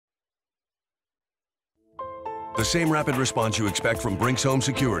The same rapid response you expect from Brinks Home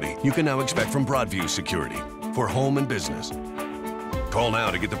Security, you can now expect from Broadview Security for home and business. Call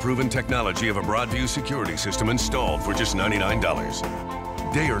now to get the proven technology of a Broadview security system installed for just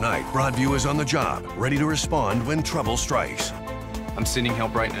 $99. Day or night, Broadview is on the job, ready to respond when trouble strikes. I'm sending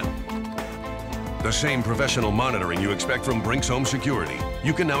help right now. The same professional monitoring you expect from Brinks Home Security,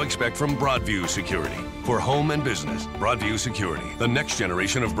 you can now expect from Broadview Security for home and business. Broadview Security, the next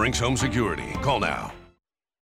generation of Brinks Home Security. Call now.